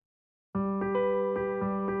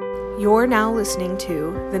You're now listening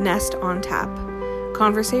to The Nest on Tap,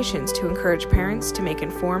 conversations to encourage parents to make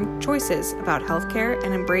informed choices about healthcare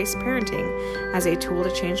and embrace parenting as a tool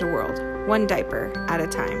to change the world, one diaper at a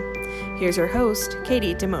time. Here's your host,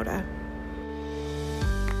 Katie DaMota.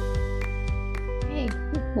 Hey,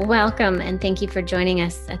 welcome and thank you for joining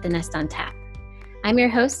us at The Nest on Tap. I'm your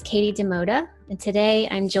host, Katie DaMota, and today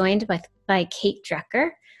I'm joined by Kate Drucker,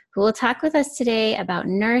 who will talk with us today about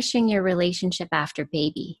nourishing your relationship after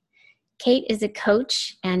baby. Kate is a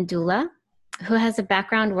coach and doula who has a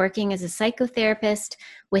background working as a psychotherapist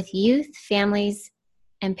with youth, families,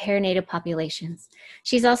 and perinatal populations.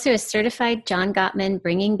 She's also a certified John Gottman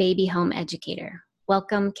Bringing Baby Home Educator.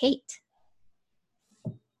 Welcome, Kate.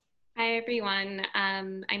 Hi, everyone.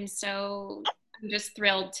 I'm just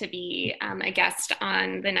thrilled to be a guest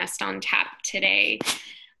on The Nest on Tap today.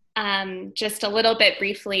 Just a little bit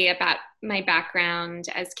briefly about my background.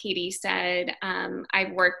 As Katie said,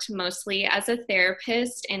 I've worked mostly as a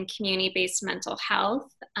therapist in community-based mental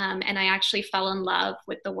health, and I actually fell in love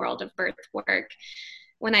with the world of birth work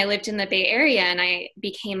when I lived in the Bay Area, and I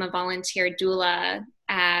became a volunteer doula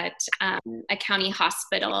at a county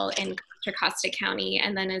hospital in Contra Costa County,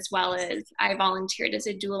 and then as well as I volunteered as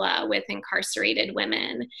a doula with incarcerated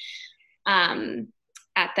women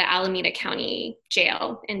at the Alameda County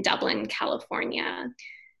Jail in Dublin, California.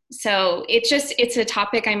 So it's a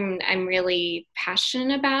topic I'm really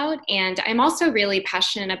passionate about, and I'm also really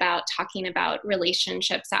passionate about talking about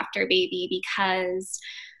relationships after baby because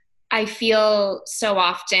I feel so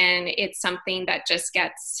often it's something that just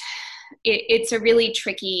it's a really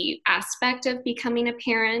tricky aspect of becoming a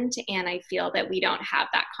parent, and I feel that we don't have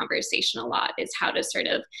that conversation a lot, is how to sort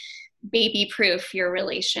of baby-proof your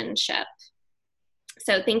relationship.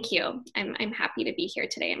 So thank you. I'm happy to be here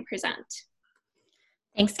today and present.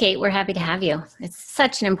 Thanks, Kate. We're happy to have you. It's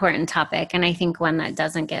such an important topic, and I think one that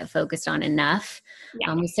doesn't get focused on enough.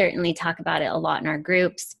 Yeah. We certainly talk about it a lot in our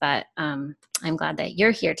groups, but I'm glad that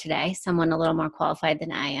you're here today, someone a little more qualified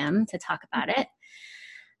than I am to talk about it.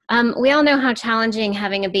 We all know how challenging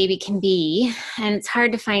having a baby can be, and it's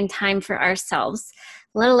hard to find time for ourselves,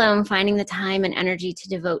 let alone finding the time and energy to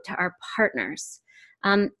devote to our partners.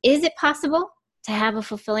 Is it possible to have a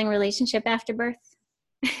fulfilling relationship after birth?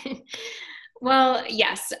 Well,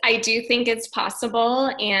 yes, I do think it's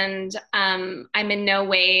possible, and I'm in no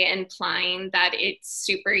way implying that it's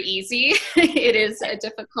super easy. It is a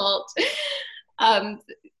difficult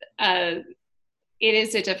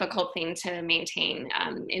thing to maintain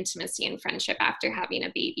intimacy and friendship after having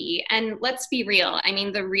a baby. And let's be real. I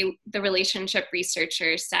mean, the relationship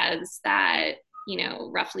researcher says that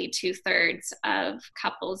roughly 2/3 of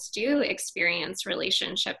couples do experience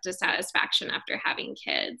relationship dissatisfaction after having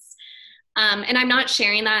kids. And I'm not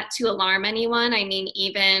sharing that to alarm anyone. I mean,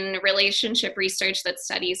 even relationship research that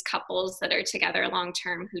studies couples that are together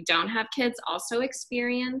long-term who don't have kids also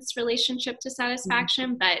experience relationship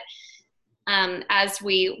dissatisfaction. Mm-hmm. But as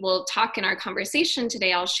we will talk in our conversation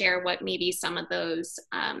today, I'll share what maybe some of those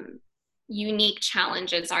unique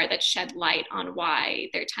challenges are that shed light on why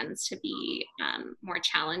there tends to be more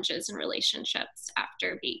challenges in relationships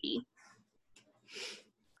after baby.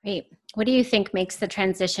 Great. What do you think makes the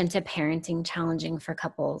transition to parenting challenging for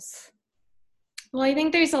couples? Well, I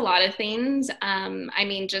think there's a lot of things.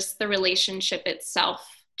 Just the relationship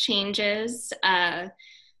itself changes.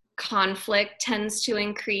 Conflict tends to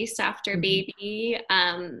increase after baby.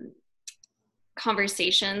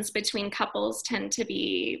 Conversations between couples tend to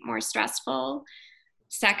be more stressful.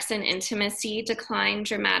 Sex and intimacy decline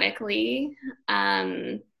dramatically.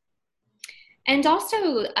 And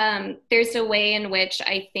also, there's a way in which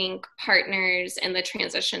I think partners in the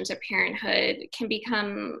transition to parenthood can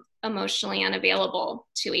become emotionally unavailable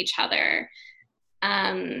to each other.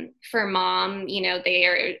 For mom,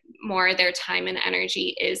 their time and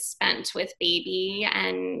energy is spent with baby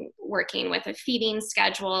and working with a feeding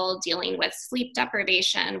schedule, dealing with sleep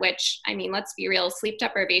deprivation, which, let's be real, sleep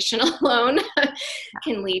deprivation alone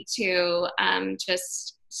can lead to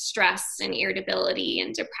just stress and irritability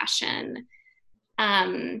and depression.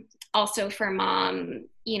 Also for mom,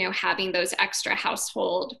 having those extra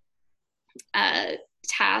household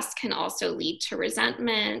tasks can also lead to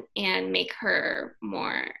resentment and make her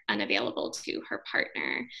more unavailable to her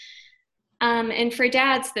partner. And for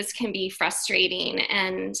dads, this can be frustrating.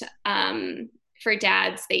 And for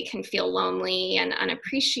dads, they can feel lonely and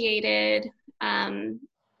unappreciated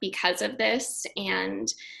because of this.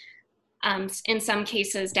 And in some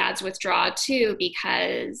cases, dads withdraw too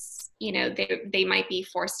because they might be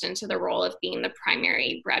forced into the role of being the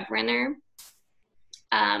primary breadwinner.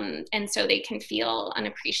 And so they can feel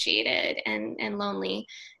unappreciated and lonely.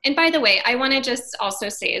 And by the way, I want to just also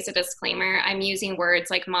say as a disclaimer, I'm using words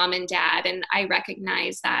like mom and dad, and I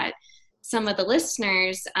recognize that some of the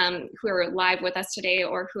listeners who are live with us today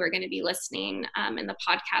or who are going to be listening in the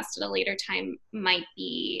podcast at a later time might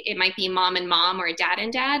be mom and mom or dad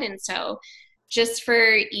and dad. And so just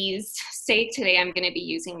for ease sake today, I'm going to be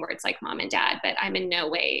using words like mom and dad, but I'm in no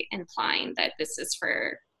way implying that this is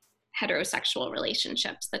for heterosexual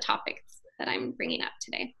relationships, the topics that I'm bringing up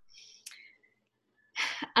today.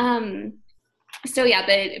 So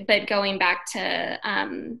yeah, but going back to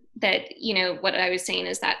that, what I was saying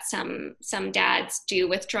is that some dads do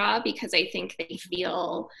withdraw because I think they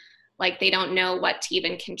feel like they don't know what to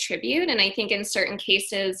even contribute. And I think in certain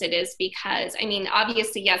cases it is because,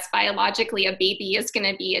 obviously, yes, biologically a baby is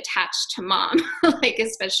going to be attached to mom, like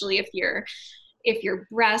especially if you're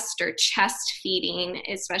breast or chest feeding,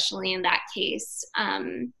 especially in that case.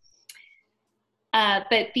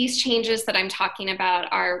 But these changes that I'm talking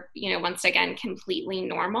about are, once again, completely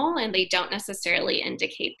normal, and they don't necessarily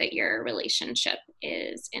indicate that your relationship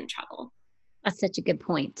is in trouble. That's such a good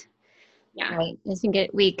point. Yeah. Right. I think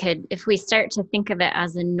we could, if we start to think of it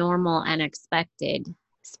as a normal and expected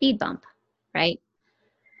speed bump, right?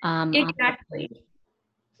 Exactly.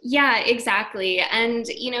 Yeah, exactly. And,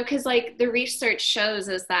 because like the research shows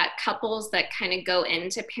is that couples that kind of go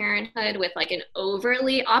into parenthood with like an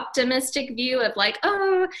overly optimistic view of like,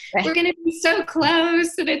 oh, right, we're going to be so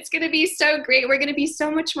close and it's going to be so great. We're going to be so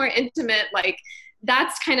much more intimate. Like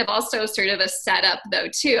that's kind of also sort of a setup though,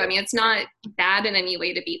 too. It's not bad in any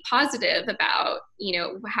way to be positive about,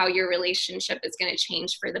 how your relationship is going to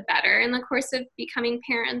change for the better in the course of becoming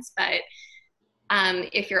parents. But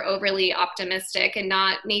if you're overly optimistic and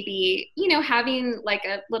not maybe, having like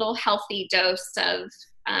a little healthy dose of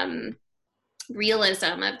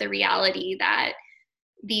realism of the reality that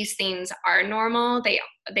these things are normal,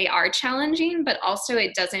 they are challenging, but also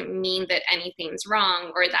it doesn't mean that anything's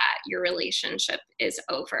wrong or that your relationship is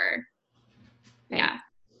over. Right. Yeah.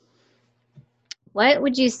 What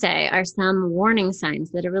would you say are some warning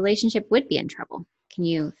signs that a relationship would be in trouble? Can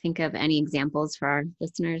you think of any examples for our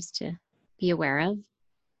listeners to be aware of?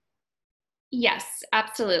 Yes,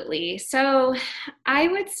 absolutely. So I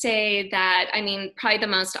would say that, probably the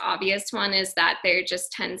most obvious one is that there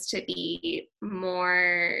just tends to be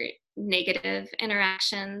more negative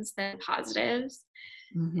interactions than positive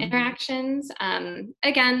interactions.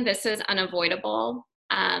 Again, this is unavoidable.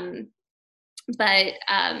 But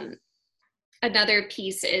another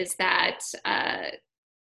piece is that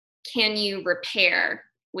can you repair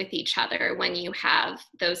with each other when you have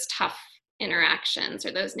those tough interactions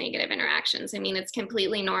or those negative interactions? It's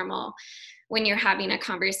completely normal when you're having a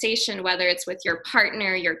conversation, whether it's with your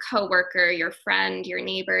partner, your coworker, your friend, your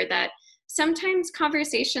neighbor, that sometimes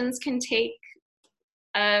conversations can take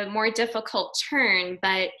a more difficult turn,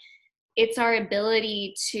 but it's our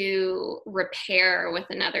ability to repair with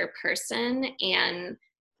another person and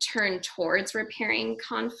turn towards repairing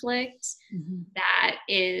conflict that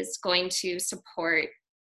is going to support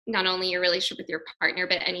not only your relationship with your partner,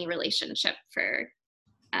 but any relationship for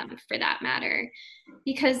that matter.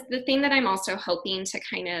 Because the thing that I'm also hoping to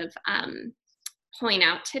kind of point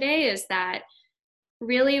out today is that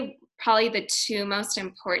really probably the two most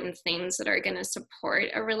important things that are going to support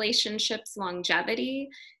a relationship's longevity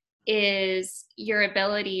is your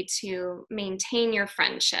ability to maintain your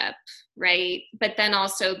friendship, right? But then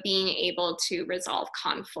also being able to resolve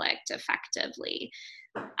conflict effectively.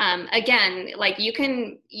 Again, like you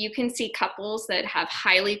can see couples that have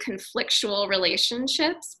highly conflictual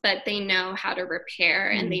relationships, but they know how to repair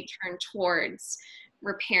and they turn towards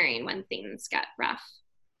repairing when things get rough.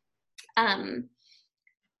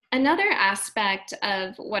 Another aspect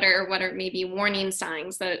of what are maybe warning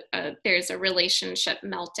signs that there's a relationship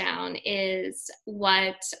meltdown is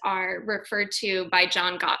what are referred to by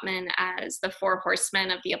John Gottman as the 4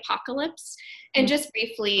 horsemen of the apocalypse. And just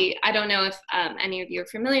briefly, I don't know if any of you are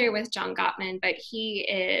familiar with John Gottman, but he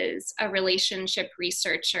is a relationship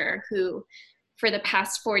researcher who for the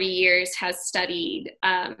past 40 years has studied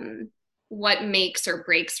what makes or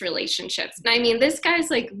breaks relationships. And this guy's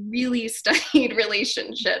like really studied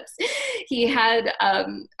relationships. He had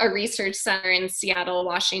a research center in Seattle,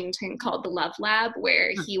 Washington called the Love Lab,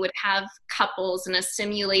 where he would have couples in a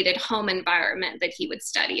simulated home environment that he would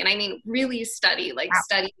study. And really study, like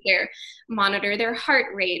study monitor their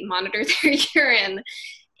heart rate, monitor their urine.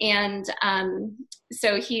 And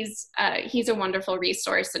so he's a wonderful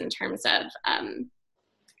resource in terms of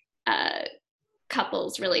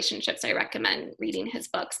couples relationships. I recommend reading his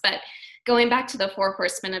books. But going back to the 4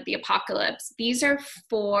 horsemen of the apocalypse, these are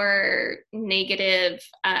 4 negative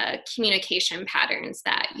communication patterns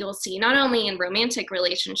that you'll see not only in romantic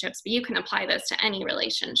relationships, but you can apply this to any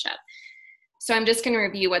relationship. So I'm just going to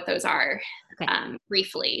review what those are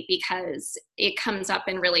briefly, because it comes up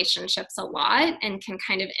in relationships a lot and can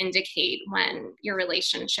kind of indicate when your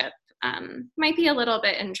relationship might be a little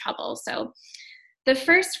bit in trouble. So the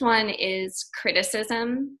first one is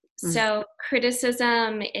criticism. So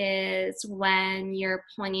criticism is when you're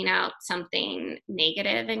pointing out something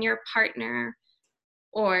negative in your partner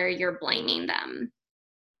or you're blaming them.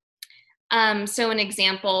 So an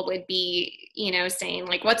example would be, saying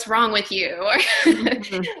like, what's wrong with you?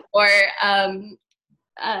 Or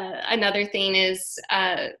another thing is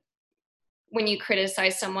when you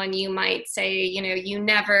criticize someone, you might say, you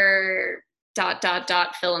never ...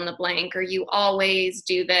 fill in the blank, or you always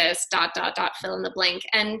do this ... fill in the blank.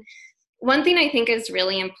 And one thing I think is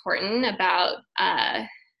really important about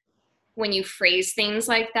when you phrase things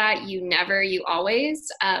like that, you never, you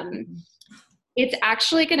always, it's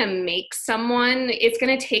actually going to make someone, it's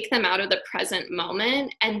going to take them out of the present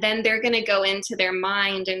moment, and then they're going to go into their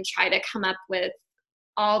mind and try to come up with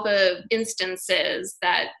all the instances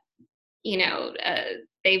that,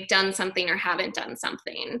 they've done something or haven't done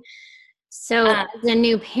something. So as a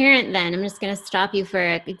new parent, then I'm just going to stop you for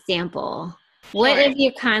an example. What if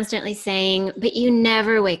you're constantly saying, but you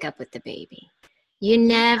never wake up with the baby? You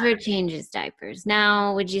never change his diapers.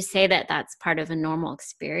 Now, would you say that that's part of a normal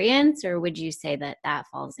experience, or would you say that that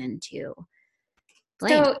falls into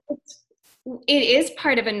blame? So it is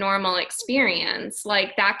part of a normal experience.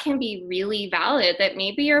 Like, that can be really valid, that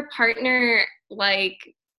maybe your partner, like,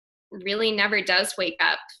 really never does wake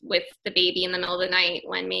up with the baby in the middle of the night,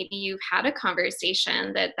 when maybe you've had a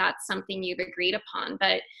conversation that that's something you've agreed upon.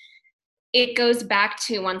 But it goes back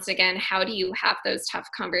to, once again, how do you have those tough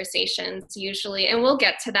conversations usually? And we'll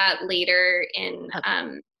get to that later in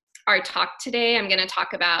our talk today. I'm going to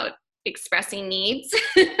talk about expressing needs.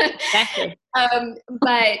 Exactly.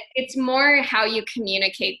 But it's more how you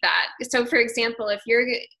communicate that. So for example, if you're,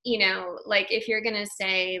 if you're going to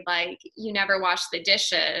say like, you never wash the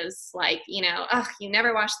dishes, like, you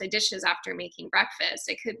never wash the dishes after making breakfast.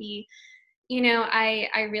 It could be,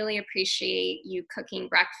 I really appreciate you cooking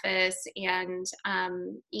breakfast, and,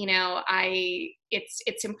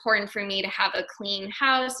 it's important for me to have a clean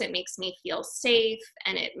house. It makes me feel safe,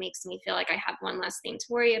 and it makes me feel like I have one less thing to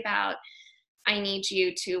worry about. I need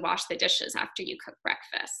you to wash the dishes after you cook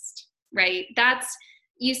breakfast, right?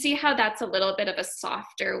 You see how that's a little bit of a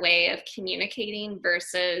softer way of communicating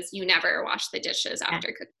versus you never wash the dishes after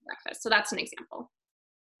cooking breakfast. So that's an example.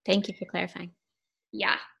 Thank you for clarifying.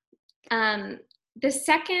 Yeah. The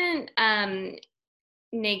second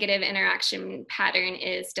negative interaction pattern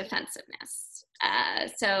is defensiveness.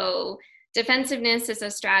 So defensiveness is a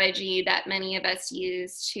strategy that many of us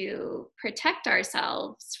use to protect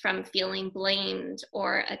ourselves from feeling blamed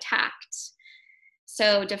or attacked.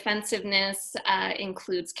 So defensiveness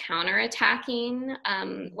includes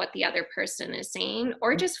counterattacking what the other person is saying,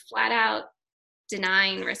 or just flat out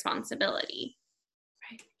denying responsibility.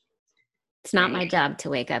 It's not my job to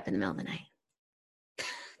wake up in the middle of the night.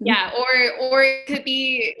 Yeah, or it could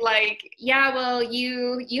be like, yeah, well,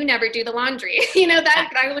 you never do the laundry.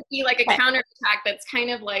 That would be like a counterattack that's kind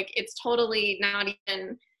of like, it's totally not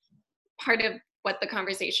even part of what the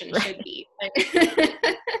conversation should be.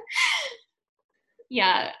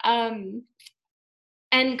 Yeah.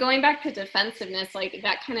 And going back to defensiveness, like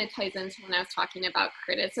that kind of ties into when I was talking about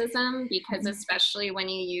criticism, because especially when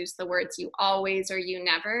you use the words you always or you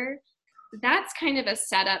never, that's kind of a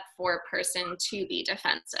setup for a person to be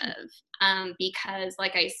defensive. Because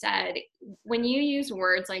like I said, when you use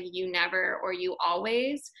words like you never or you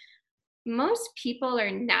always, most people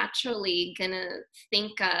are naturally gonna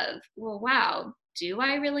think of, well, wow, do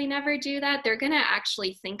I really never do that? They're gonna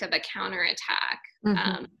actually think of a counterattack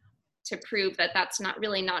to prove that that's not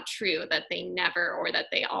true, that they never or that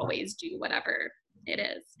they always do whatever it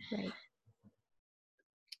is. Right.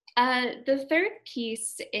 The third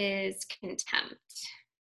piece is contempt.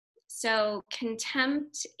 So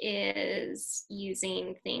contempt is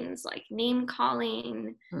using things like name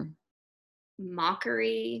calling,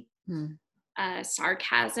 mockery,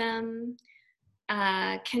 sarcasm.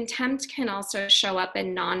 Contempt can also show up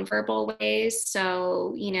in nonverbal ways.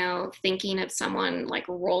 So, thinking of someone like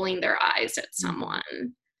rolling their eyes at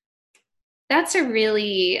someone. That's a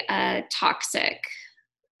really toxic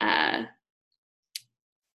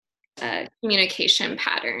communication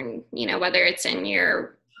pattern, whether it's in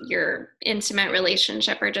your intimate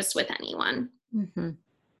relationship or just with anyone.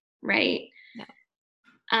 Right? Yeah.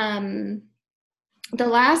 The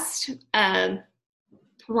last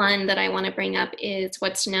one that I want to bring up is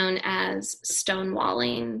what's known as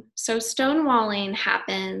stonewalling. So stonewalling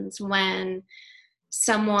happens when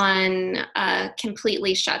someone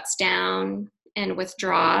completely shuts down and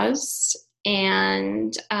withdraws,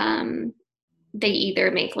 and they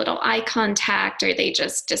either make little eye contact or they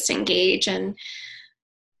just disengage. And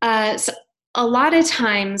so a lot of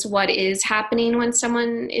times what is happening when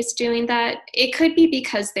someone is doing that, it could be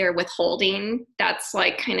because they're withholding. That's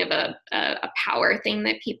like kind of a power thing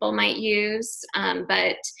that people might use.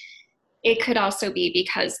 But it could also be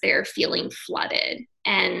because they're feeling flooded.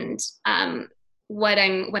 And what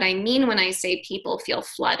I mean when I say people feel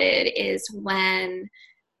flooded is when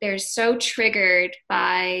they're so triggered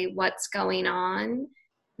by what's going on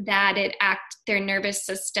that their nervous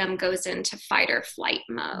system goes into fight or flight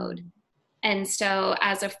mode. And so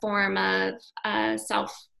as a form of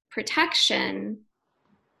self-protection,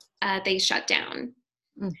 they shut down.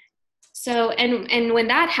 So, and when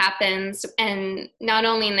that happens, and not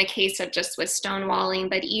only in the case of just with stonewalling,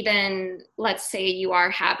 but even let's say you are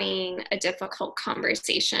having a difficult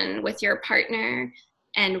conversation with your partner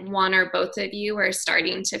and one or both of you are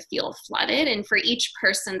starting to feel flooded, and for each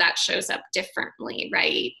person that shows up differently,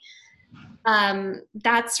 right?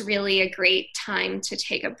 That's really a great time to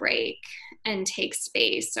take a break and take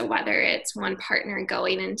space. So whether it's one partner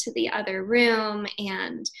going into the other room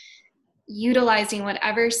and utilizing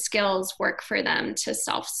whatever skills work for them to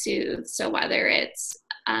self-soothe. So whether it's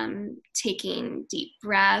taking deep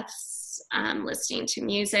breaths, listening to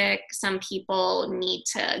music, some people need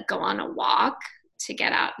to go on a walk to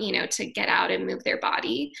get out, to get out and move their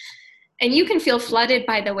body. And you can feel flooded,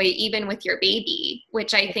 by the way, even with your baby,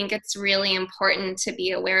 which I think it's really important to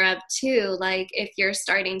be aware of too. Like if you're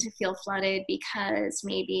starting to feel flooded because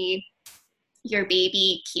maybe your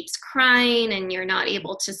baby keeps crying and you're not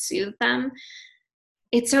able to soothe them,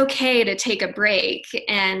 it's okay to take a break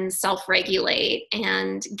and self-regulate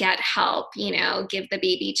and get help, give the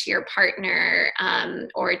baby to your partner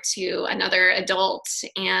or to another adult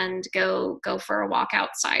and go for a walk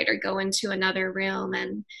outside or go into another room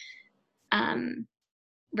and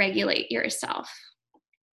regulate yourself.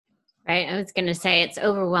 Right. I was going to say it's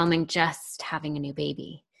overwhelming just having a new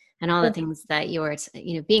baby and all the things that you're,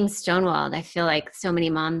 being stonewalled. I feel like so many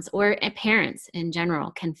moms or parents in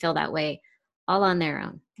general can feel that way all on their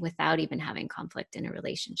own without even having conflict in a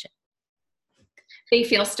relationship. They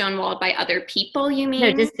feel stonewalled by other people, you mean?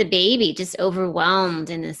 No, just the baby, just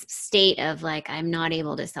overwhelmed in this state of like, I'm not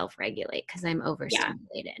able to self-regulate because I'm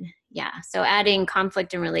overstimulated. Yeah. So adding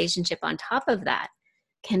conflict in relationship on top of that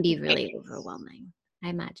can be really overwhelming, I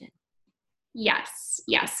imagine. Yes.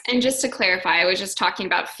 And just to clarify, I was just talking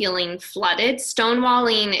about feeling flooded.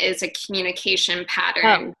 Stonewalling is a communication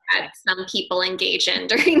pattern that some people engage in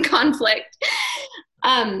during conflict.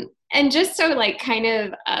 And just so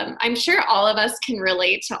I'm sure all of us can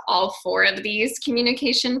relate to all four of these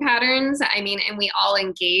communication patterns. I mean, and we all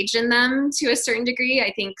engage in them to a certain degree.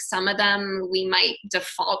 I think some of them we might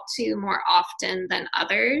default to more often than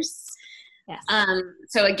others. Yes.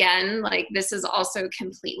 So again, this is also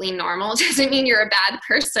completely normal. It doesn't mean you're a bad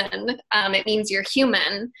person. It means you're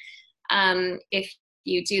human if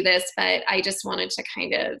you do this. But I just wanted to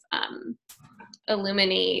kind of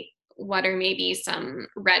illuminate what are maybe some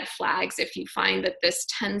red flags if you find that this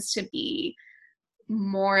tends to be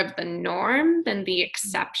more of the norm than the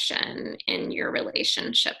exception in your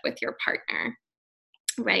relationship with your partner,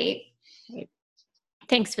 right?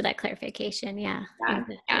 Thanks for that clarification. Yeah.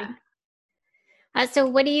 Yeah. So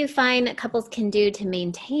what do you find that couples can do to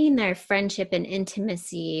maintain their friendship and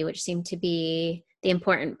intimacy, which seem to be the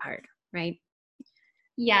important part, right?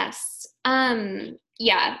 Yes.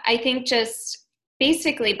 I think just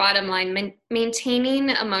basically bottom line, maintaining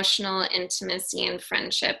emotional intimacy and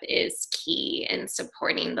friendship is key in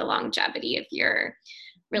supporting the longevity of your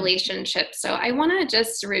relationship. So I want to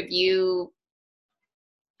just review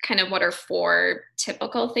kind of what are 4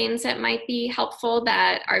 typical things that might be helpful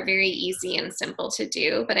that are very easy and simple to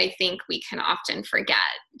do, but I think we can often forget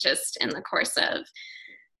just in the course of,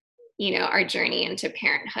 our journey into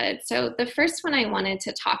parenthood. So the first one I wanted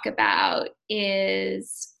to talk about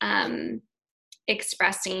is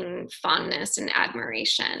expressing fondness and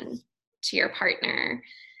admiration to your partner.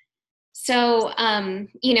 So,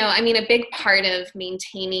 a big part of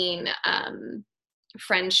maintaining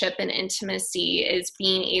friendship and intimacy is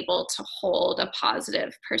being able to hold a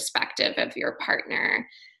positive perspective of your partner.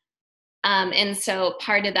 And so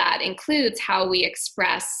part of that includes how we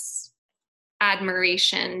express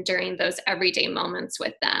admiration during those everyday moments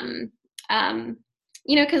with them.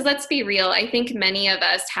 because let's be real, I think many of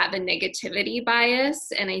us have a negativity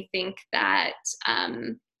bias. And I think that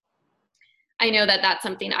I know that that's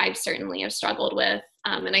something I've certainly have struggled with.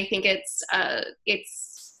 And I think it's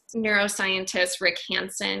neuroscientist Rick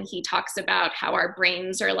Hansen. He talks about how our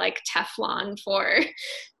brains are like Teflon for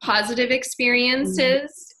positive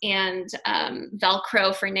experiences and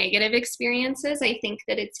Velcro for negative experiences. I think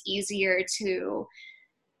that it's easier to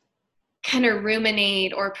kind of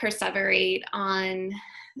ruminate or perseverate on,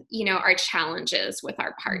 our challenges with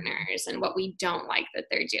our partners and what we don't like that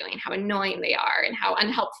they're doing, how annoying they are and how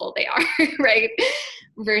unhelpful they are, right?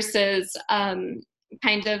 Versus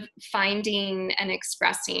kind of finding and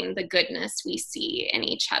expressing the goodness we see in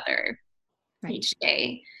each other each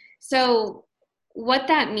day. So what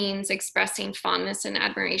that means, expressing fondness and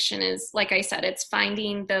admiration, is, like I said, it's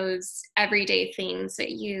finding those everyday things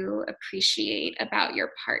that you appreciate about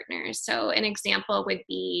your partner. So an example would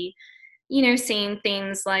be, saying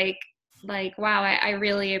things like, wow, I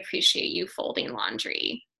really appreciate you folding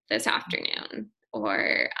laundry this afternoon.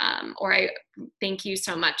 Or I thank you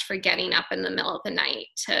so much for getting up in the middle of the night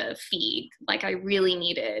to feed. Like, I really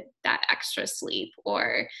needed that extra sleep.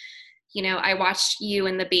 Or, I watched you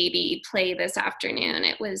and the baby play this afternoon.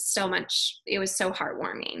 It was so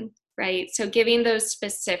heartwarming, right? So giving those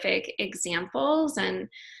specific examples and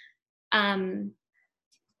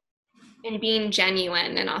being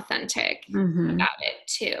genuine and authentic about it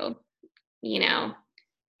too,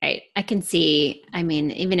 Right. I can see,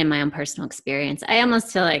 even in my own personal experience, I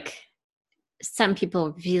almost feel like some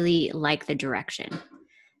people really like the direction.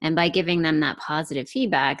 And by giving them that positive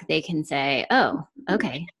feedback, they can say, oh,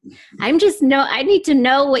 okay, I need to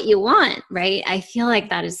know what you want, right? I feel like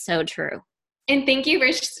that is so true. And thank you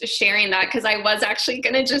for sharing that, because I was actually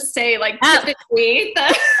going to just say, typically,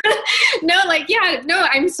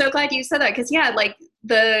 I'm so glad you said that, because,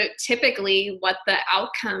 typically what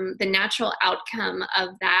the natural outcome of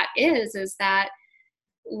that is that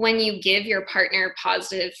when you give your partner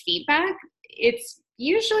positive feedback, it's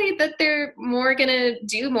usually that they're more going to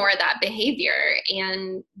do more of that behavior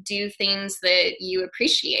and do things that you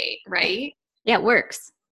appreciate, right? Yeah, it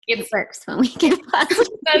works. It works when we give positive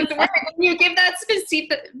feedback. When you give that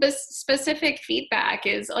specific feedback,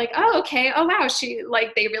 is like, oh, okay. Oh, wow.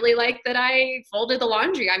 They really like that I folded the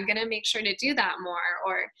laundry. I'm going to make sure to do that more.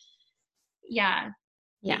 Or yeah,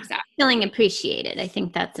 exactly. Feeling appreciated. I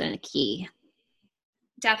think that's a key.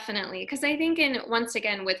 Definitely. Because I think once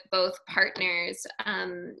again, with both partners,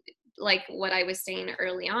 like what I was saying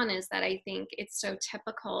early on, is that I think it's so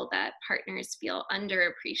typical that partners feel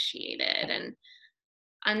underappreciated and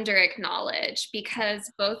under-acknowledged,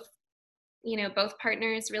 because both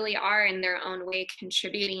partners really are in their own way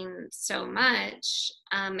contributing so much.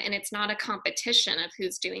 And it's not a competition of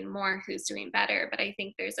who's doing more, who's doing better. But I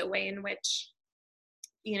think there's a way in which,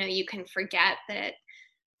 you can forget that,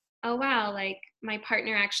 oh, wow, like my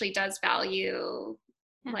partner actually does value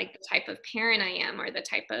like the type of parent I am or the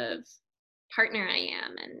type of partner I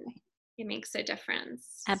am. And it makes a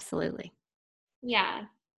difference. Absolutely. Yeah.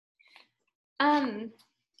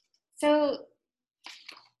 So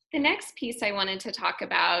the next piece I wanted to talk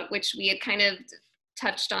about, which we had kind of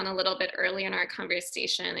touched on a little bit early in our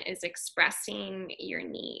conversation, is expressing your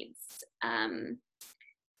needs.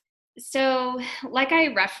 So like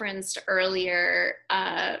I referenced earlier,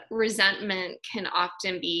 resentment can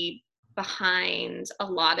often be behind a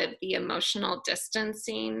lot of the emotional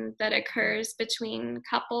distancing that occurs between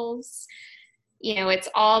couples. It's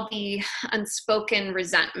all the unspoken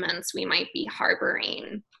resentments we might be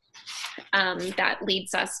harboring that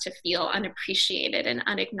leads us to feel unappreciated and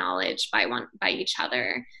unacknowledged by each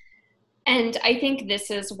other. And I think this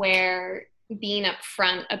is where being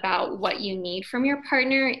upfront about what you need from your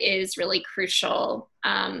partner is really crucial.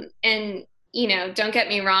 And don't get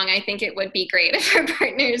me wrong, I think it would be great if our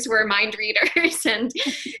partners were mind readers, and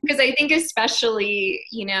because I think especially,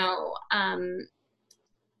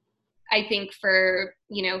 I think for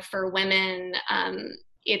women,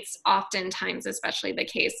 it's oftentimes especially the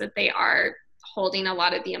case that they are holding a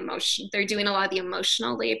lot of the emotion. They're doing a lot of the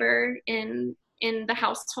emotional labor in the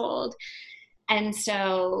household. And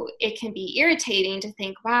so it can be irritating to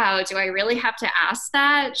think, wow, do I really have to ask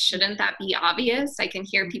that? Shouldn't that be obvious? I can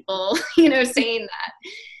hear people, saying that.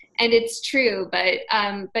 And it's true, but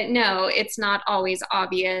no, it's not always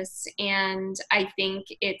obvious. And I think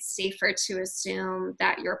it's safer to assume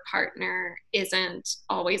that your partner isn't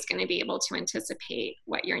always going to be able to anticipate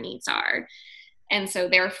what your needs are. And so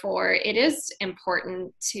therefore, it is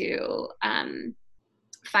important to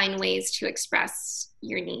find ways to express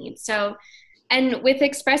your needs. So And with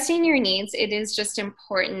expressing your needs, it is just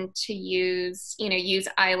important to use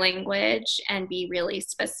I language and be really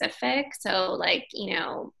specific. So like,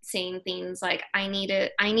 saying things like, I need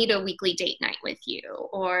a weekly date night with you.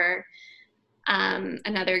 Or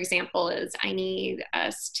another example is, I need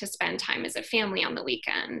us to spend time as a family on the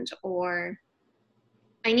weekend. Or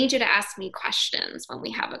I need you to ask me questions when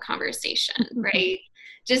we have a conversation, right?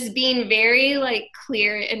 Just being very like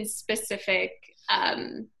clear and specific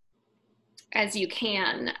as you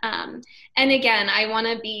can. And again, I want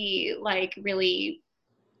to be like really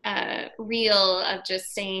real of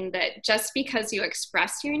just saying that just because you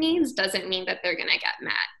express your needs doesn't mean that they're going to get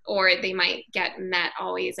met, or they might get met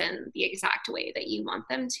always in the exact way that you want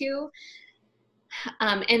them to.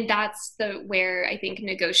 And that's where I think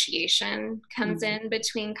negotiation comes in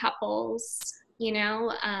between couples,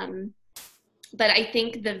 but I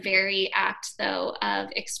think the very act, though, of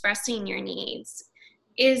expressing your needs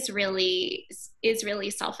is really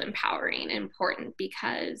self-empowering and important,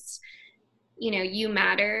 because you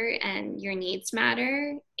matter and your needs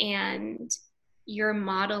matter, and you're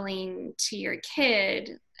modeling to your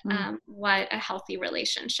kid what a healthy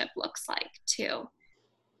relationship looks like too.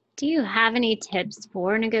 Do you have any tips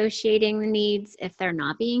for negotiating the needs if they're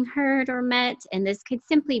not being heard or met? And this could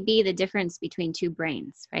simply be the difference between two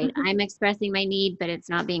brains, right? I'm expressing my need, but it's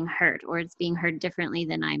not being heard, or it's being heard differently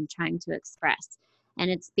than I'm trying to express,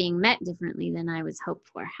 and it's being met differently than I was hoped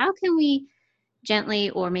for. How can we gently,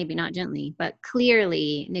 or maybe not gently, but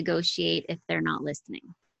clearly negotiate if they're not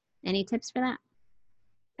listening? Any tips for that?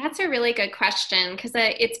 That's a really good question, because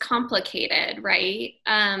it's complicated, right?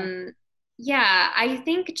 Yeah, I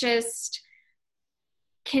think just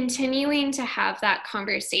continuing to have that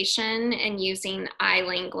conversation and using I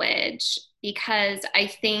language, because I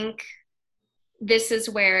think this is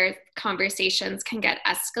where conversations can get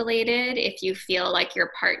escalated if you feel like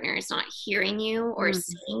your partner is not hearing you or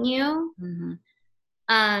seeing you.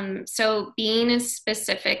 So being as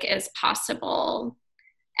specific as possible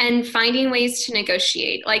and finding ways to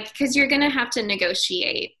negotiate, like, because you're going to have to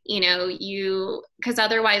negotiate, because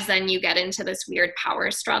otherwise then you get into this weird power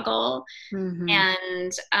struggle.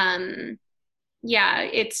 And I'm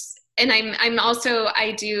also,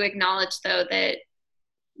 I do acknowledge though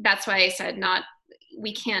that's why I said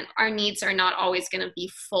our needs are not always going to be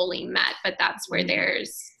fully met, but that's where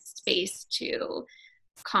there's space to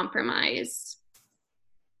compromise.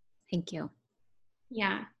 Thank you.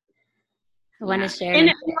 Yeah. I want to share.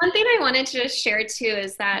 And one thing I wanted to just share too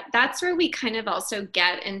is that that's where we kind of also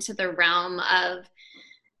get into the realm of,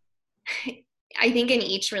 I think in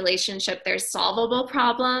each relationship, there's solvable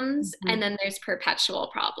problems and then there's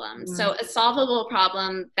perpetual problems. So a solvable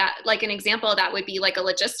problem, that like an example, that would be like a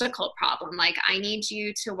logistical problem. Like, I need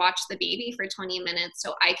you to watch the baby for 20 minutes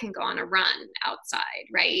so I can go on a run outside,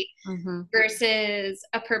 right? Versus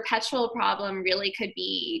a perpetual problem really could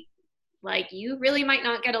be like, you really might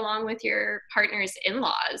not get along with your partner's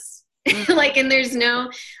in-laws. Like, and there's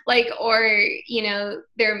no like, or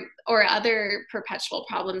there, or other perpetual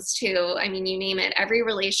problems too. I mean, you name it, every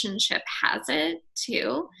relationship has it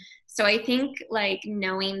too. So I think like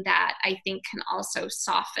knowing that, I think, can also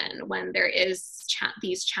soften when there is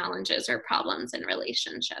these challenges or problems in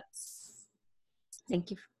relationships.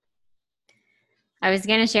 Thank you. I was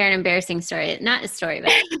going to share an embarrassing story, not a story,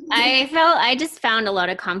 but I just found a lot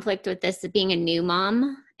of conflict with this being a new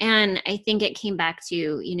mom. And I think it came back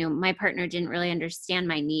to, my partner didn't really understand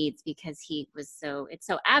my needs, because it's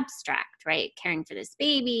so abstract, right? Caring for this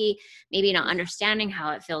baby, maybe not understanding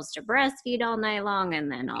how it feels to breastfeed all night long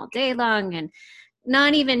and then all day long, and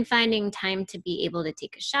not even finding time to be able to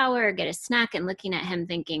take a shower or get a snack, and looking at him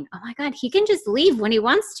thinking, oh my God, he can just leave when he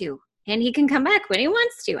wants to. And he can come back when he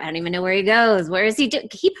wants to. I don't even know where he goes. Where is he?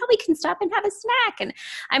 He probably can stop and have a snack. And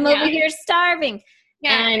I'm over here starving.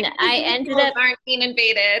 Yeah, and I ended up aren't being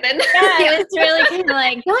invaded. And it was really kind of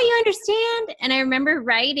like, don't you understand? And I remember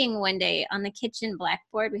writing one day on the kitchen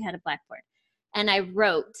blackboard. We had a blackboard. And I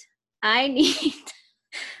wrote, I need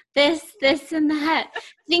this, and that,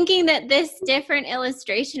 thinking that this different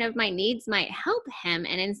illustration of my needs might help him.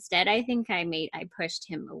 And instead, I think I pushed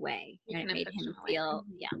him away. And it made him feel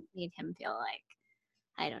like,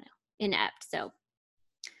 I don't know, inept. So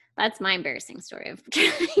that's my embarrassing story of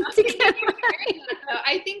trying to get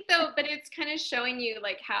I think though, but it's kind of showing you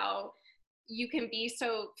like how you can be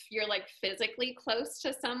you're like physically close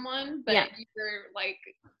to someone, but you're like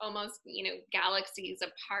almost, galaxies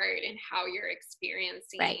apart in how you're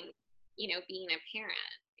experiencing, being a parent.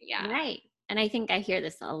 Yeah. Right. And I think I hear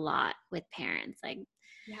this a lot with parents, like,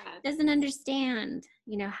 doesn't understand,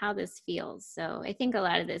 how this feels. So I think a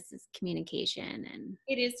lot of this is communication. And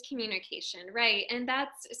it is communication, right? And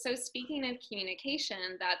so speaking of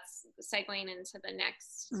communication, that's segueing into the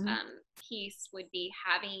next piece, would be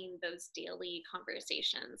having those daily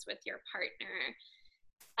conversations with your partner.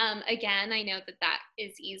 Again, I know that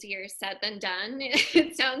is easier said than done.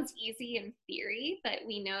 It sounds easy in theory, but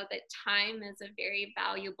we know that time is a very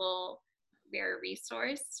valuable, rare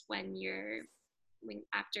resource when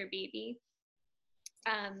after baby.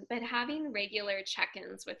 But having regular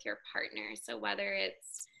check-ins with your partner, so whether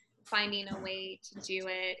it's finding a way to do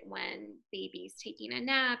it when baby's taking a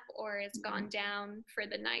nap or is gone down for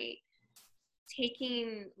the night,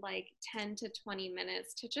 taking like 10 to 20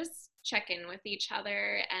 minutes to just check in with each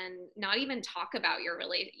other and not even talk about your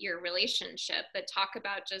relationship, but talk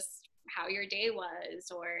about just how your day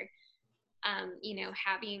was, or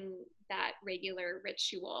having that regular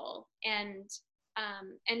ritual and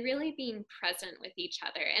really being present with each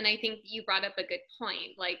other. And I think you brought up a good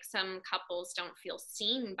point. Like, some couples don't feel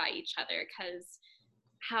seen by each other because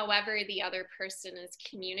however the other person is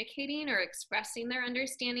communicating or expressing their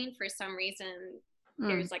understanding, for some reason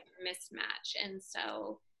there's like a mismatch. And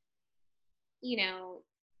so,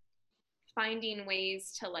 finding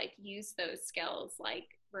ways to like use those skills, like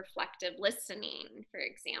reflective listening, for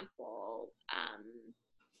example,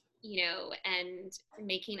 and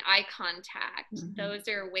making eye contact. Those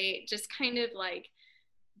are just kind of like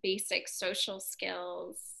basic social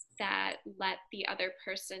skills that let the other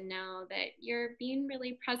person know that you're being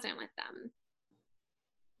really present with them.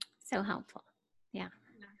 So helpful. Yeah.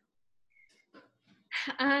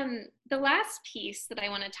 The last piece that I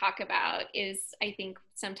want to talk about is, I think,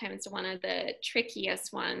 sometimes one of the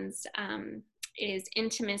trickiest ones, is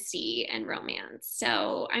intimacy and romance.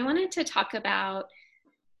 So I wanted to talk about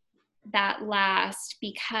that last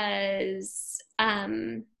because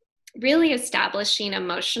really establishing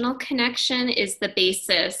emotional connection is the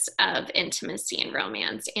basis of intimacy and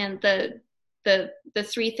romance. And the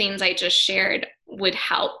three things I just shared would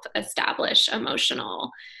help establish emotional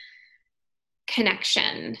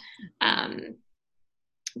connection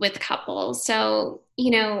with couples. So,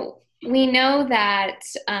 we know that,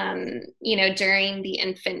 during the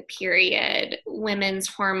infant period, women's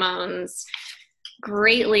hormones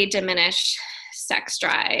greatly diminish sex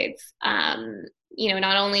drive.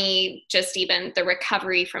 Not only just even the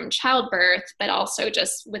recovery from childbirth, but also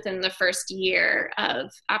just within the first year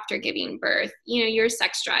after giving birth, your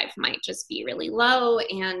sex drive might just be really low.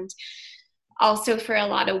 And also for a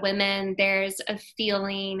lot of women, there's a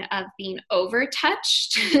feeling of being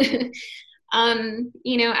overtouched,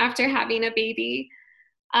 after having a baby.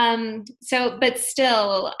 But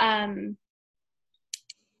still,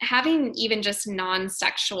 having even just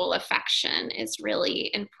non-sexual affection is really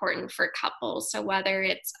important for couples. So whether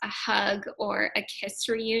it's a hug or a kiss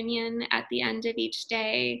reunion at the end of each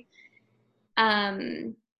day,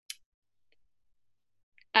 having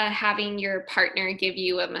your partner give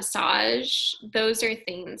you a massage, those are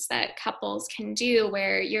things that couples can do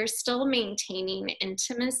where you're still maintaining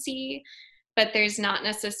intimacy, but there's not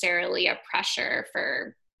necessarily a pressure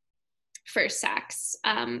for sex,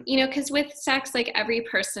 because with sex, like, every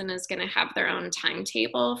person is going to have their own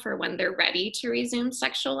timetable for when they're ready to resume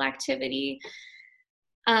sexual activity.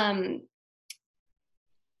 And,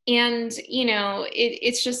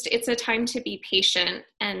 it's a time to be patient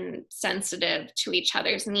and sensitive to each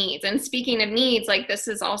other's needs. And speaking of needs, like, this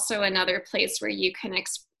is also another place where you can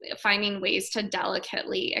finding ways to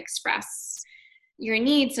delicately express your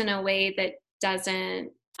needs in a way that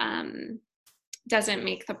doesn't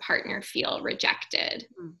make the partner feel rejected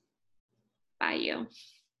by you.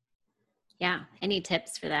 Yeah. Any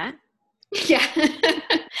tips for that? Yeah.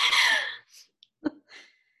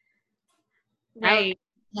 Right.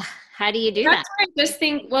 How do you do that? I just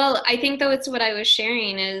think, I think though it's what I was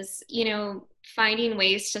sharing is, finding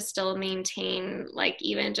ways to still maintain, like,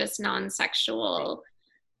 even just non-sexual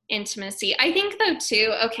intimacy. I think though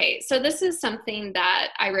too, okay, so this is something that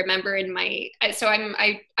I remember I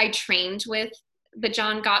trained with the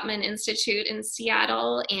John Gottman Institute in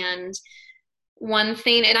Seattle, and one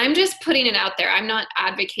thing, and I'm just putting it out there, I'm not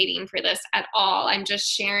advocating for this at all, I'm just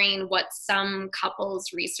sharing what some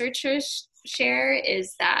couples researchers share,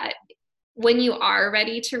 is that when you are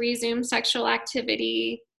ready to resume sexual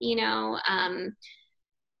activity, you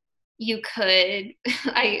could,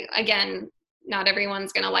 again, not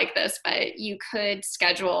everyone's going to like this, but you could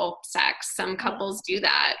schedule sex. Some couples do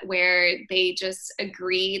that, where they just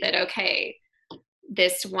agree that, okay,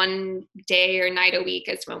 this one day or night a week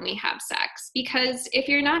is when we have sex. Because if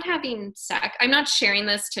you're not having sex, I'm not sharing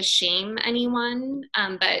this to shame anyone,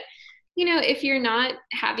 but if you're not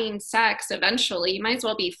having sex eventually, you might as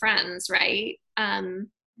well be friends, right?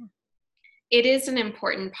 It is an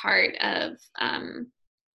important part of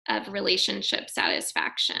relationship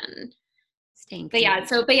satisfaction. But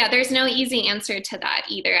yeah, there's no easy answer to that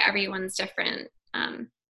either. Everyone's different.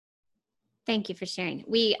 Thank you for sharing.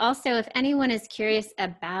 We also, if anyone is curious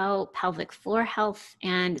about pelvic floor health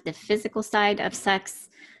and the physical side of sex,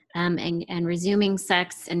 and resuming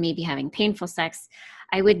sex and maybe having painful sex,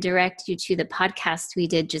 I would direct you to the podcast we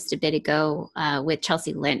did just a bit ago with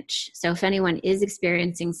Chelsea Lynch. So if anyone is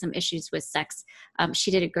experiencing some issues with sex,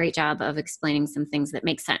 she did a great job of explaining some things that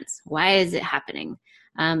make sense. Why is it happening?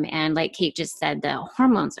 And like Kate just said, the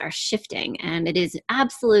hormones are shifting, and it is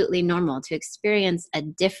absolutely normal to experience a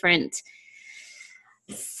different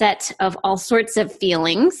set of all sorts of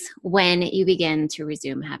feelings when you begin to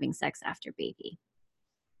resume having sex after baby.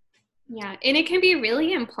 Yeah, and it can be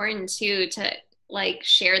really important too to like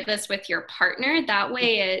share this with your partner. That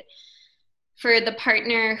way for the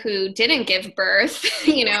partner who didn't give birth,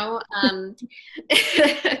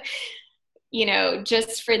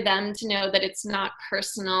 just for them to know that it's not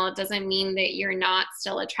personal. It doesn't mean that you're not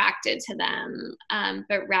still attracted to them,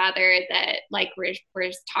 but rather that, like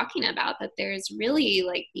we're talking about, that there's really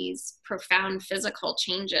like these profound physical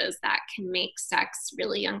changes that can make sex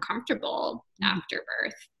really uncomfortable after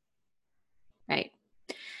birth. Right.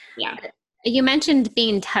 Yeah. You mentioned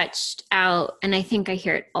being touched out, and I think I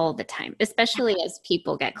hear it all the time, especially as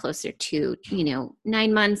people get closer to,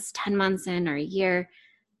 9 months, 10 months in, or a year.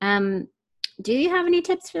 Do you have any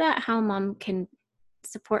tips for that? How a mom can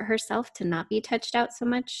support herself to not be touched out so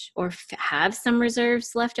much, or have some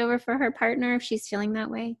reserves left over for her partner if she's feeling that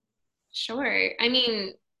way? Sure. I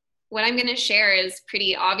mean, what I'm going to share is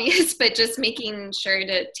pretty obvious, but just making sure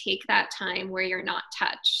to take that time where you're not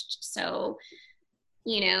touched. So,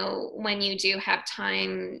 when you do have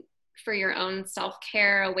time for your own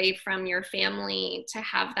self-care away from your family, to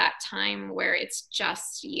have that time where it's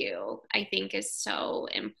just you, I think is so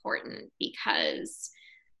important. Because,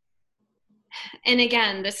 and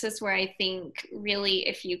again, this is where I think really,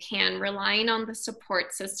 if you can, relying on the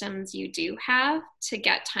support systems you do have to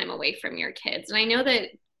get time away from your kids. And I know that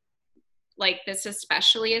like this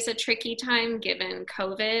especially is a tricky time given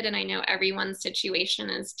COVID, and I know everyone's situation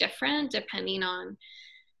is different depending on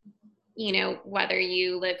whether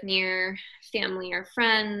you live near family or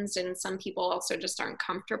friends, and some people also just aren't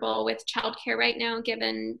comfortable with childcare right now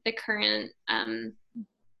given the current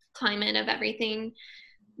climate of everything.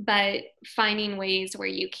 But finding ways where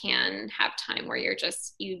you can have time where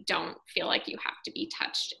you don't feel like you have to be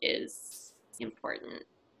touched is important.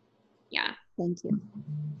 Yeah. Thank you.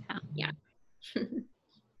 Yeah.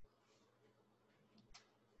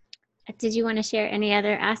 Did you want to share any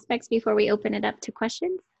other aspects before we open it up to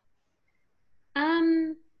questions?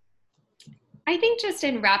 I think just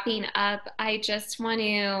in wrapping up, I just want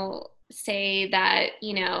to say that,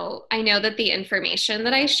 I know that the information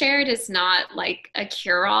that I shared is not like a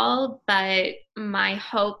cure-all, but my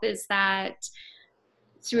hope is that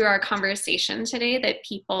through our conversation today, that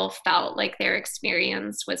people felt like their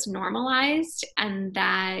experience was normalized, and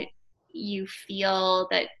that you feel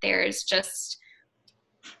that there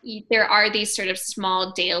are these sort of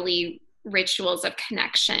small daily rituals of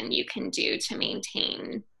connection you can do to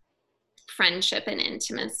maintain friendship and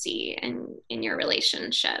intimacy in your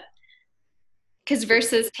relationship. Because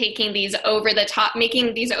versus making these over the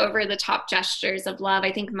top gestures of love,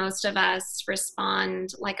 I think most of us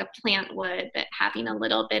respond like a plant would, that having a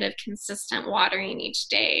little bit of consistent watering each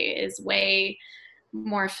day is way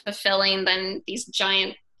more fulfilling than these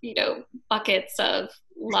giant, buckets of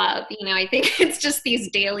love. I think it's just these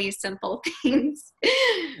daily simple things.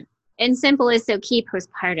 And simple is so key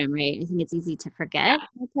postpartum, right? I think it's easy to forget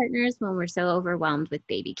our partners when we're so overwhelmed with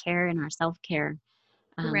baby care and our self-care.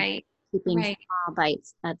 Right. Keeping small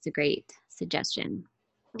bites, that's a great suggestion.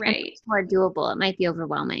 Right. And it's more doable. It might be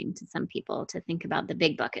overwhelming to some people to think about the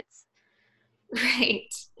big buckets.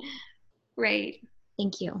 Right.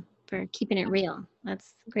 Thank you for keeping it real.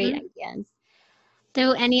 That's great ideas.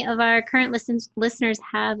 So any of our current listeners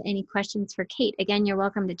have any questions for Kate, again, you're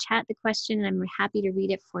welcome to chat the question, and I'm happy to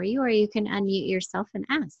read it for you, or you can unmute yourself and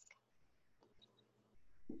ask.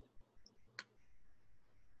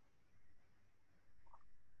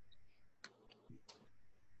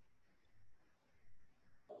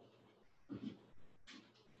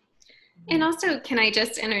 And also, can I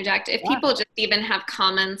just interject? If people just even have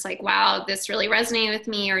comments like, wow, this really resonated with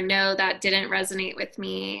me, or no, that didn't resonate with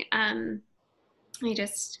me, I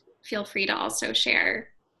just feel free to also share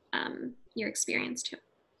your experience too.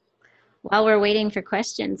 While we're waiting for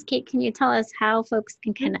questions, Kate, can you tell us how folks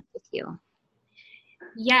can connect with you?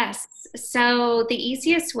 Yes. So the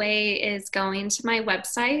easiest way is going to my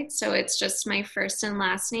website. So it's just my first and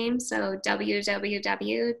last name. So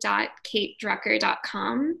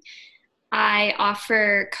www.katedrucker.com. I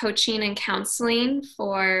offer coaching and counseling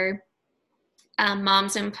for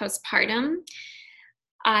moms in postpartum.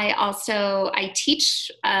 I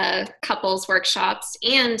teach couples workshops,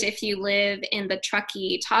 and if you live in the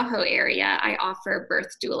Truckee, Tahoe area, I offer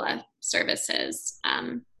birth doula services.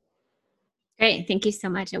 Great. Thank you so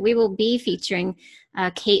much. And we will be featuring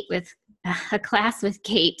Kate with a class with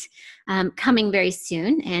Kate coming very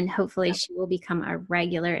soon. And hopefully she will become a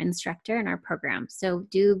regular instructor in our program. So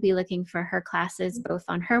do be looking for her classes both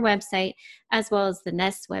on her website as well as the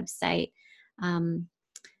Nest website coming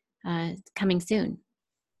soon.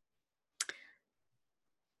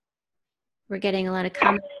 We're getting a lot of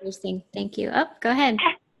comments saying thank you. Oh, go ahead.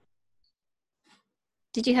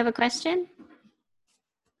 Did you have a question?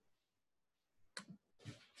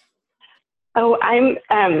 Oh, I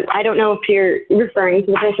don't know if you're referring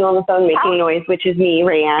to the person on the phone making noise, which is me,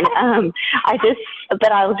 Rayanne.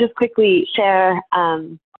 But I'll just quickly share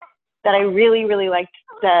that I really, really liked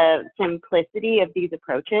the simplicity of these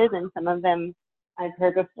approaches, and some of them I've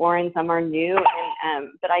heard before and some are new,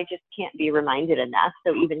 but I just can't be reminded enough.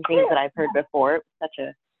 So even things that I've heard before, it was such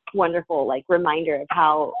a wonderful reminder of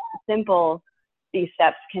how simple these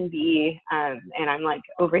steps can be, and I'm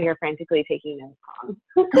over here frantically taking notes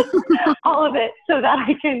on all of it so that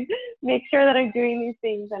I can make sure that I'm doing these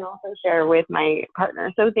things and also share with my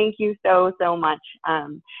partner. So thank you so much.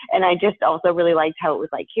 And I just also really liked how it was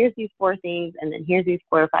here's these 4 things, and then here's these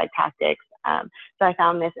 4 or 5 tactics. So I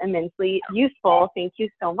found this immensely useful. Thank you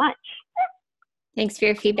so much. Thanks for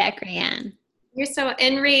your feedback, Rayanne.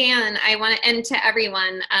 And Rayanne, I want to end to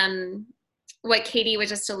everyone. What Katie was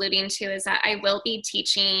just alluding to is that I will be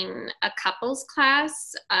teaching a couples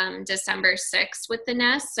class December 6th with the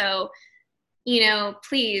Nest. So,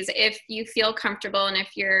 please, if you feel comfortable and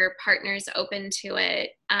if your partner's open to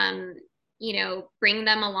it, bring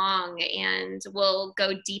them along and we'll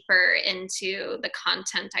go deeper into the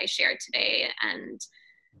content I shared today. And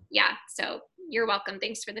yeah, so you're welcome.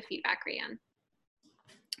 Thanks for the feedback, Rayanne.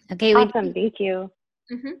 Okay. Awesome. Thank you.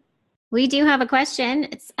 Mm-hmm. We do have a question.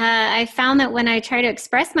 I found that when I try to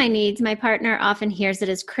express my needs, my partner often hears it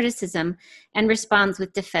as criticism and responds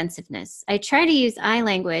with defensiveness. I try to use I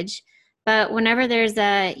language, but whenever there's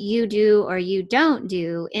a you do or you don't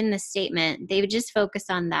do in the statement, they would just focus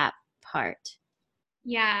on that part.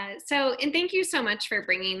 Yeah. So, and thank you so much for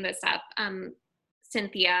bringing this up,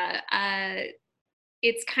 Cynthia.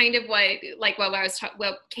 It's kind of what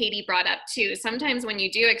Katie brought up too. Sometimes when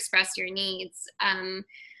you do express your needs,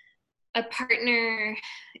 a partner,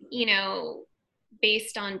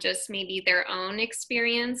 based on just maybe their own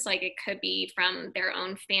experience, it could be from their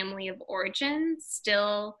own family of origin,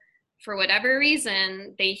 still, for whatever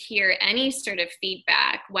reason, they hear any sort of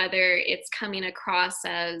feedback, whether it's coming across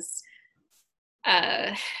as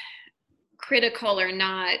critical or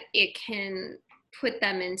not, it can put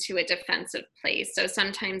them into a defensive place. So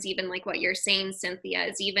sometimes even what you're saying, Cynthia,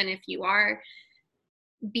 is even if you are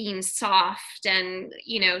being soft and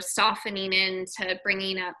softening into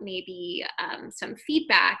bringing up maybe some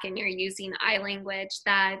feedback and you're using I language,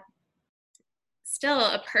 that still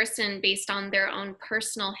a person based on their own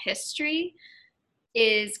personal history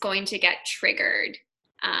is going to get triggered.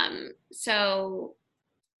 So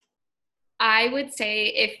I would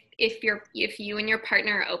say if you and your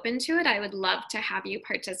partner are open to it, I would love to have you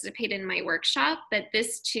participate in my workshop. But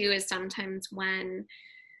this too is sometimes when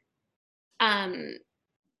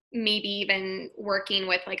maybe even working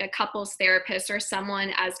with a couples therapist or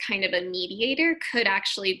someone as kind of a mediator could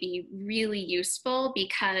actually be really useful,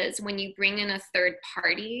 because when you bring in a third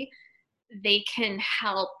party, they can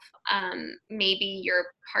help maybe your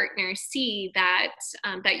partner see that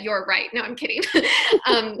that you're right. No, I'm kidding.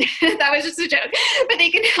 That was just a joke. But they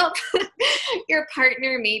can help your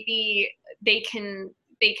partner. Maybe they can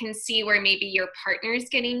see where maybe your partner's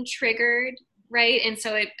getting triggered, right? And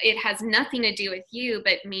so it has nothing to do with you,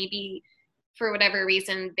 but maybe for whatever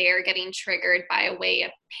reason, they're getting triggered by a way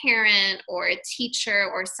a parent or a teacher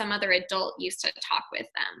or some other adult used to talk with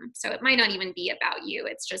them. So it might not even be about you.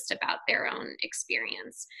 It's just about their own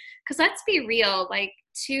experience. Because let's be real,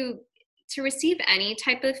 to receive any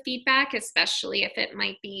type of feedback, especially if it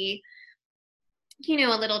might be,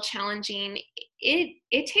 a little challenging,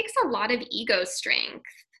 it takes a lot of ego strength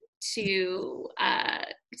to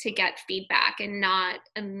get feedback and not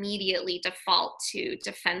immediately default to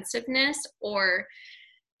defensiveness or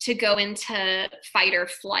to go into fight or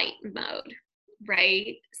flight mode,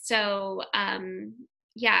 right? So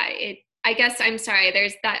yeah, I guess I'm sorry.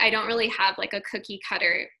 There's that. I don't really have like a cookie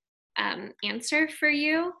cutter answer for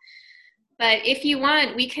you. But if you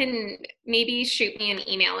want, we can maybe shoot me an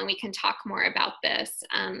email and we can talk more about this.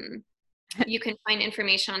 You can find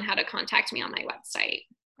information on how to contact me on my website.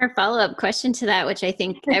 Our follow-up question to that, which I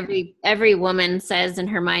think every woman says in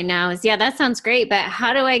her mind now, is, yeah, that sounds great, but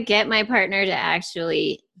how do I get my partner to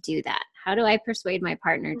actually do that? How do I persuade my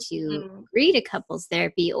partner to agree to couples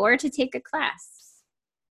therapy or to take a class?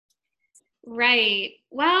 Right.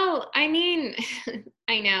 Well, I mean,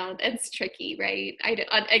 I know that's tricky, right? I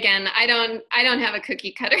don't have a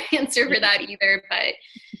cookie cutter answer for that either, but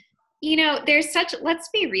you know, let's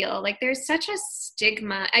be real, like there's such a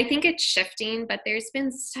stigma. I think it's shifting, but there's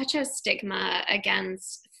been such a stigma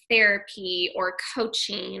against therapy or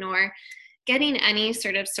coaching or getting any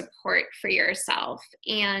sort of support for yourself.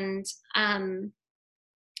 And I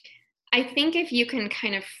think if you can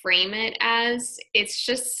kind of frame it as, it's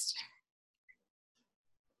just,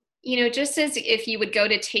 you know, just as if you would go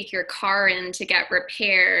to take your car in to get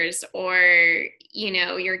repairs, or, you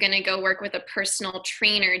know, you're going to go work with a personal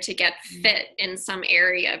trainer to get fit in some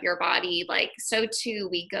area of your body, like, so too,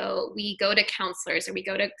 we go to counselors, or we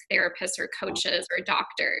go to therapists or coaches or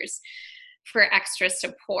doctors for extra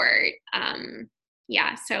support.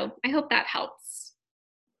 Yeah. So I hope that helps.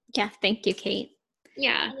 Yeah. Thank you, Kate.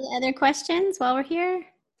 Yeah. Any other questions while we're here?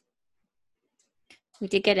 We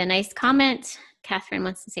did get a nice comment. Catherine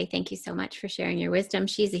wants to say thank you so much for sharing your wisdom.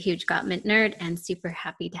 She's a huge Gottman nerd and super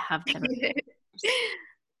happy to have them.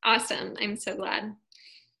 Awesome. I'm so glad.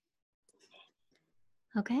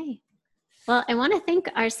 Okay. Well, I want to thank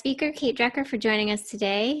our speaker, Kate Drucker, for joining us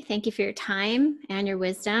today. Thank you for your time and your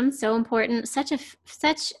wisdom. So important. Such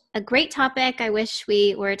a great topic. I wish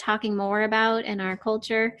we were talking more about in our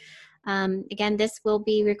culture. Again, this will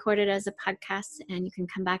be recorded as a podcast and you can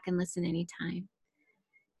come back and listen anytime.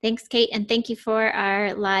 Thanks, Kate, and thank you for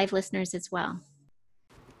our live listeners as well.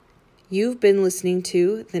 You've been listening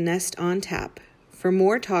to The Nest on Tap. For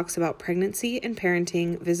more talks about pregnancy and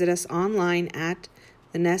parenting, visit us online at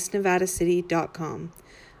thenestnevadacity.com,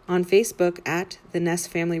 on Facebook at The Nest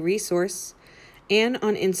Family Resource, and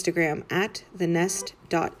on Instagram at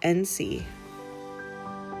thenest.nc.